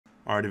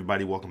Alright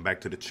everybody, welcome back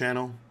to the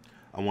channel.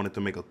 I wanted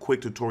to make a quick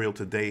tutorial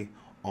today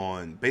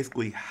on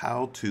basically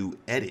how to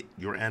edit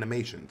your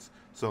animations.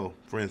 So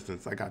for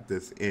instance, I got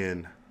this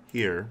in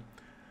here.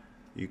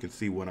 You can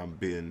see what I've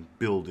been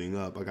building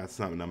up. I got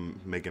something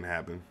I'm making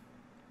happen.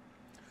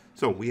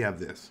 So we have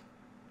this.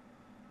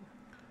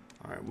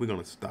 Alright, we're going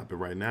to stop it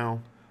right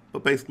now.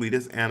 But basically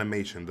this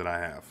animation that I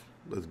have.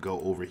 Let's go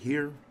over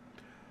here.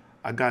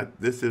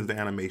 This is the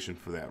animation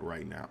for that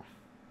right now.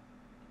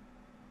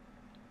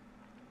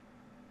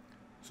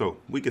 So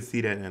we can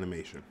see that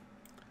animation.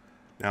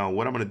 Now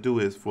what I'm going to do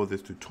is for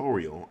this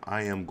tutorial,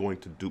 I am going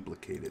to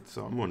duplicate it.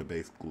 So I'm going to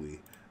basically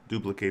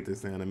duplicate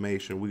this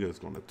animation. We're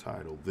just going to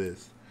title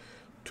this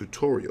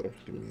tutorial.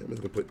 I'm just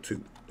going to put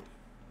 2.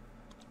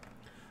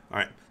 All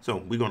right, so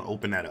we're going to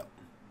open that up.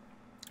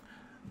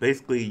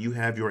 Basically, you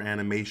have your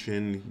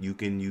animation. You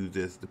can use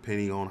this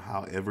depending on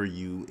however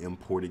you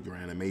imported your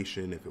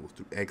animation. If it was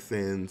through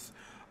Xsens,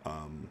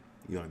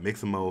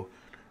 Mixamo,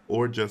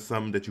 or just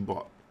something that you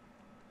bought.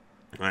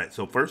 All right,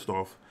 so first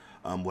off,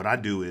 what I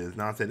do is,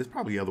 now I said there's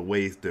probably other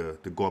ways to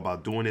go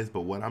about doing this,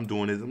 but what I'm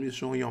doing is I'm just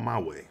showing you on my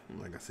way.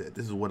 Like I said,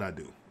 this is what I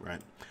do,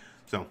 right?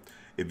 So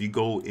if you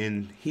go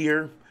in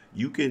here,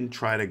 you can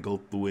try to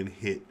go through and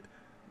hit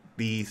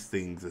these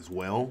things as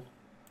well.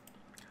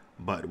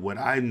 But what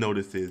I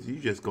noticed is you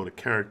just go to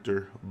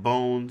character,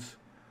 bones,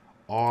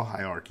 all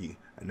hierarchy,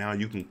 and now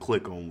you can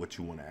click on what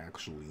you want to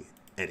actually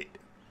edit.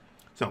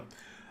 So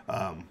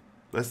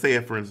let's say,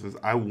 for instance,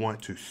 I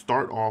want to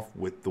start off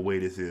with the way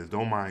this is.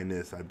 Don't mind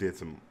this. I did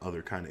some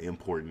other kind of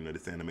importing of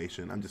this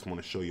animation. I just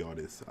want to show you all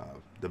this,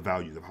 the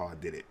values of how I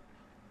did it.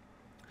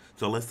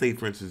 So let's say,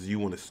 for instance, you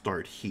want to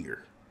start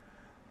here.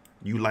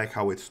 You like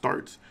how it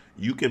starts.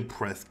 You can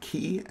press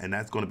key, and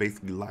that's going to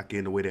basically lock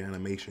in the way the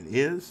animation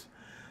is.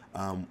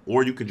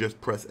 Or you can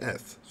just press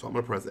S. So I'm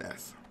going to press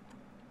S.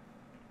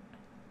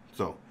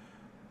 So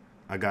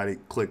I got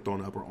it clicked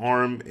on the upper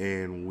arm,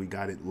 and we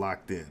got it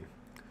locked in.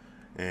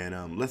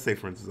 And let's say,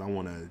 for instance, I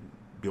want to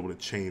be able to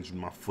change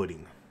my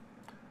footing.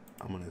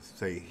 I'm going to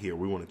say here,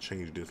 we want to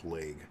change this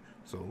leg.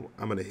 So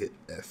I'm going to hit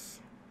S.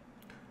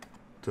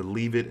 To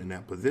leave it in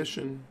that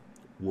position,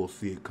 we'll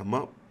see it come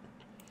up.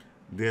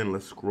 Then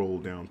let's scroll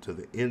down to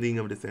the ending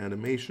of this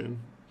animation.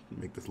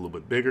 Make this a little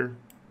bit bigger.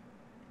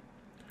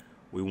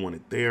 We want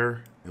it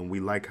there, and we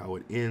like how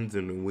it ends,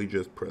 and then we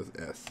just press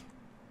S.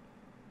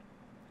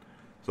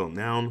 So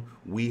now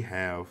we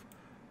have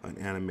an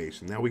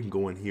animation. Now we can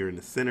go in here in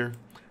the center.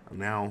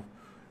 Now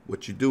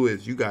what you do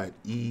is you got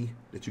E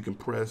that you can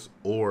press,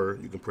 or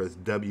you can press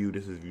W.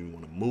 This is if you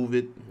want to move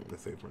it.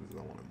 Let's say, for instance,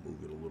 I want to move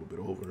it a little bit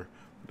over.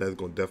 That's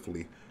going to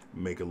definitely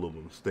make a little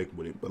mistake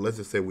with it. But let's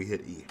just say we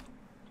hit E.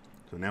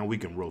 So now we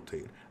can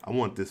rotate. I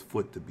want this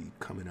foot to be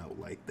coming out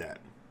like that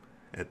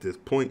at this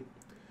point.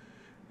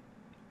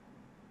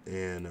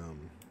 And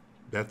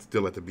that's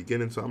still at the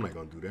beginning, so I'm not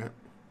going to do that.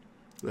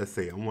 Let's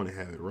say I want to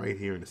have it right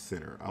here in the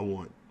center. I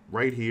want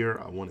right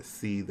here, I want to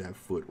see that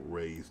foot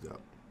raised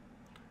up.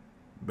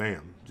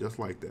 Bam, just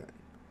like that.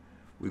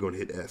 We're going to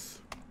hit S.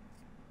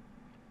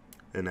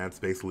 And that's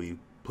basically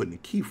putting a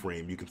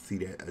keyframe. You can see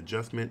that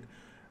adjustment.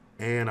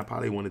 And I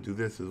probably want to do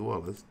this as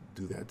well. Let's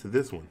do that to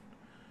this one.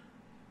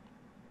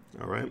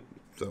 All right,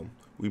 so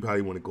we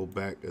probably want to go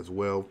back as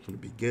well from the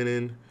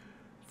beginning.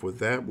 For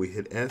that, we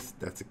hit S.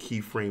 That's a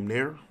keyframe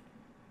there.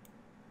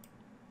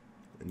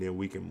 And then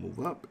we can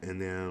move up,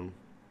 and then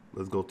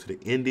let's go to the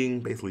ending.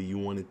 Basically, you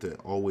want it to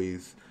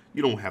always,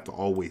 you don't have to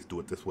always do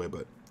it this way,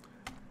 but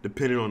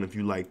depending on if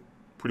you like,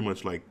 pretty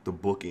much like the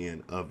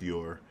bookend of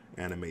your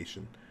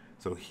animation.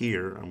 So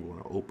here, I'm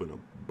going to open up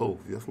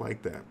both, just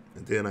like that.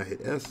 And then I hit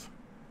S.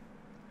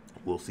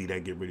 We'll see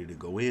that get ready to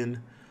go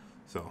in.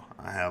 So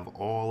I have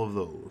all of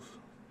those.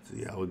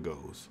 See how it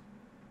goes.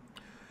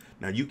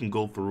 Now you can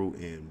go through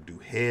and do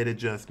head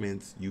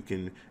adjustments. You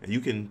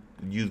can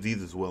use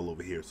these as well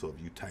over here. So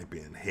if you type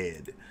in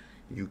head,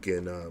 you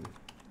can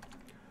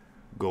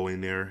go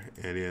in there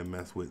and then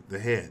mess with the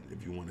head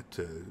if you wanted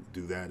to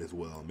do that as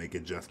well, make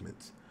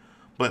adjustments.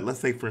 But let's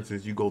say, for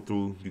instance, you go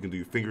through, you can do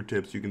your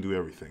fingertips, you can do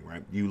everything,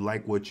 right? You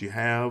like what you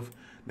have.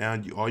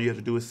 Now all you have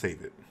to do is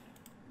save it.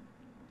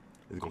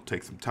 It's going to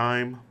take some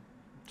time.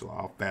 So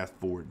I'll fast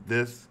forward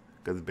this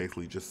because it's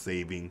basically just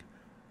saving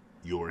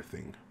your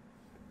thing.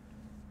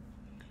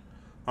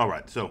 All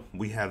right, so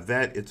we have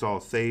that. It's all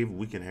saved.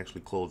 We can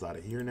actually close out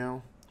of here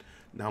now.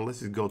 Now let's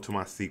just go to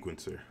my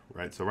sequencer,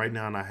 right? So right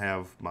now I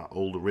have my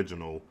old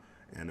original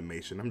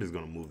animation. I'm just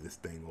going to move this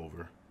thing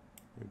over.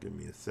 Give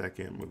me a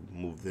second. We'll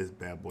move this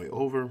bad boy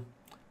over.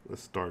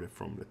 Let's start it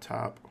from the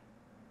top.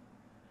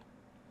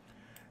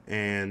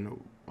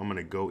 And I'm going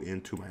to go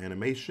into my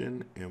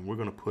animation, and we're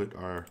going to put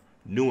our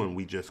new one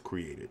we just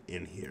created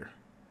in here.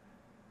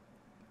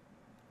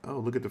 Oh,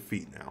 look at the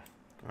feet now.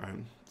 All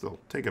right, so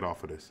take it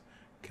off of this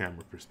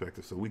camera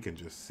perspective so we can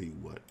just see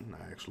what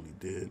I actually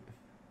did.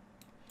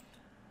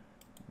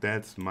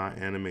 That's my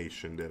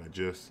animation that I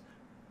just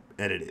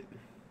edited.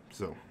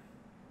 So,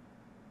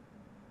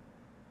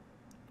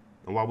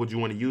 and why would you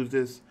want to use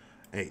this?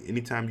 hey,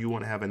 anytime you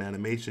want to have an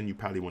animation, you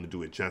probably want to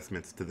do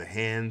adjustments to the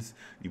hands.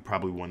 You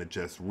probably want to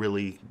just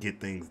really get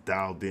things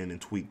dialed in and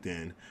tweaked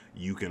in.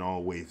 You can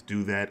always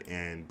do that,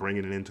 and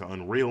bringing it into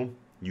Unreal,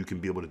 you can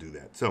be able to do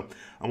that. So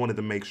I wanted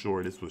to make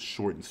sure this was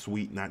short and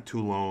sweet, not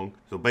too long.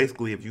 So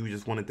basically, if you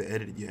just wanted to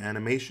edit your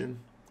animation,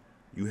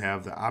 you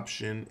have the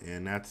option,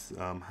 and that's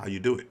how you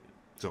do it.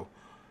 So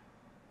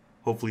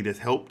hopefully this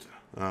helped.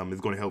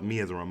 It's going to help me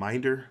as a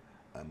reminder.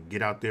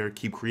 Get out there,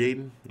 keep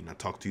creating, and I'll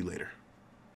talk to you later.